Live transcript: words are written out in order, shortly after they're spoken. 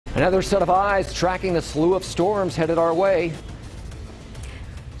Another set of eyes tracking the slew of storms headed our way.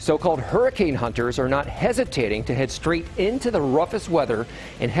 So-called hurricane hunters are not hesitating to head straight into the roughest weather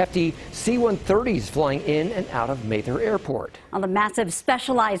in hefty C-130s flying in and out of Mather Airport. The massive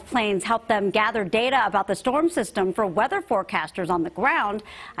specialized planes help them gather data about the storm system for weather forecasters on the ground.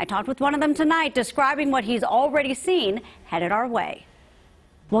 I talked with one of them tonight describing what he's already seen headed our way.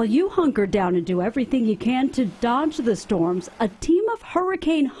 While you hunker down and do everything you can to dodge the storms, a team of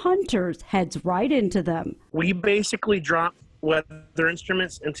hurricane hunters heads right into them. We basically drop weather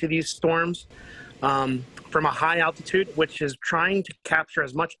instruments into these storms from a high altitude, which is trying to capture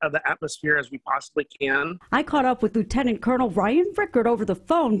as much of the atmosphere as we possibly can. I caught up with Lieutenant Colonel Ryan Rickard over the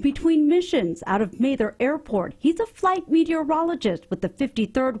phone between missions out of Mather Airport. He's a flight meteorologist with the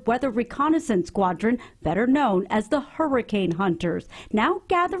 53rd Weather Reconnaissance Squadron, better known as the Hurricane Hunters, now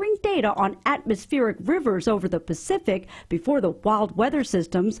gathering data on atmospheric rivers over the Pacific before the wild weather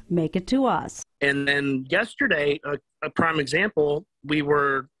systems make it to us. And then yesterday, a prime example,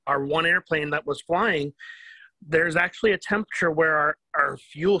 our one airplane that was flying, there's actually a temperature where our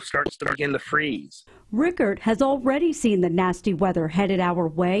fuel starts to begin to freeze. Rickard has already seen the nasty weather headed our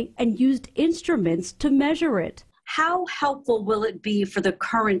way and used instruments to measure it. How helpful will it be for the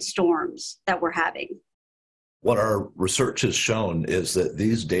current storms that we're having? What our research has shown is that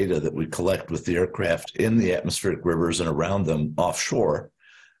these data that we collect with the aircraft in the atmospheric rivers and around them offshore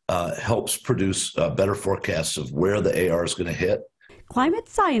helps produce better forecasts of where the AR is going to hit. Climate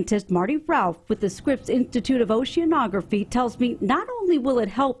scientist Marty Ralph with the Scripps Institute of Oceanography tells me not only will it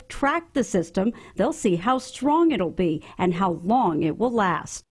help track the system, they'll see how strong it'll be and how long it will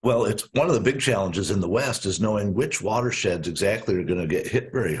last. Well, it's one of the big challenges in the West is knowing which watersheds exactly are going to get hit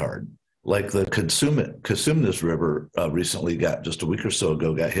very hard. Like the Cosumnes River recently just a week or so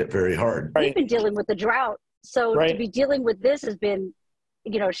ago, got hit very hard. We've been dealing with the drought, so to be dealing with this has been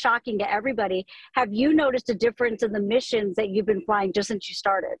shocking to everybody. Have you noticed a difference in the missions that you've been flying just since you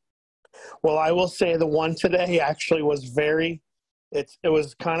started? Well, I will say the one today actually was it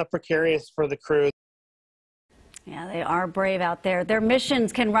was kind of precarious for the crew. Yeah, they are brave out there. Their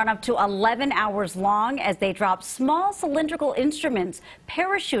missions can run up to 11 hours long as they drop small cylindrical instruments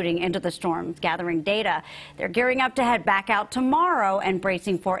parachuting into the storms, gathering data. They're gearing up to head back out tomorrow and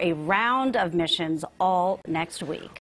bracing for a round of missions all next week.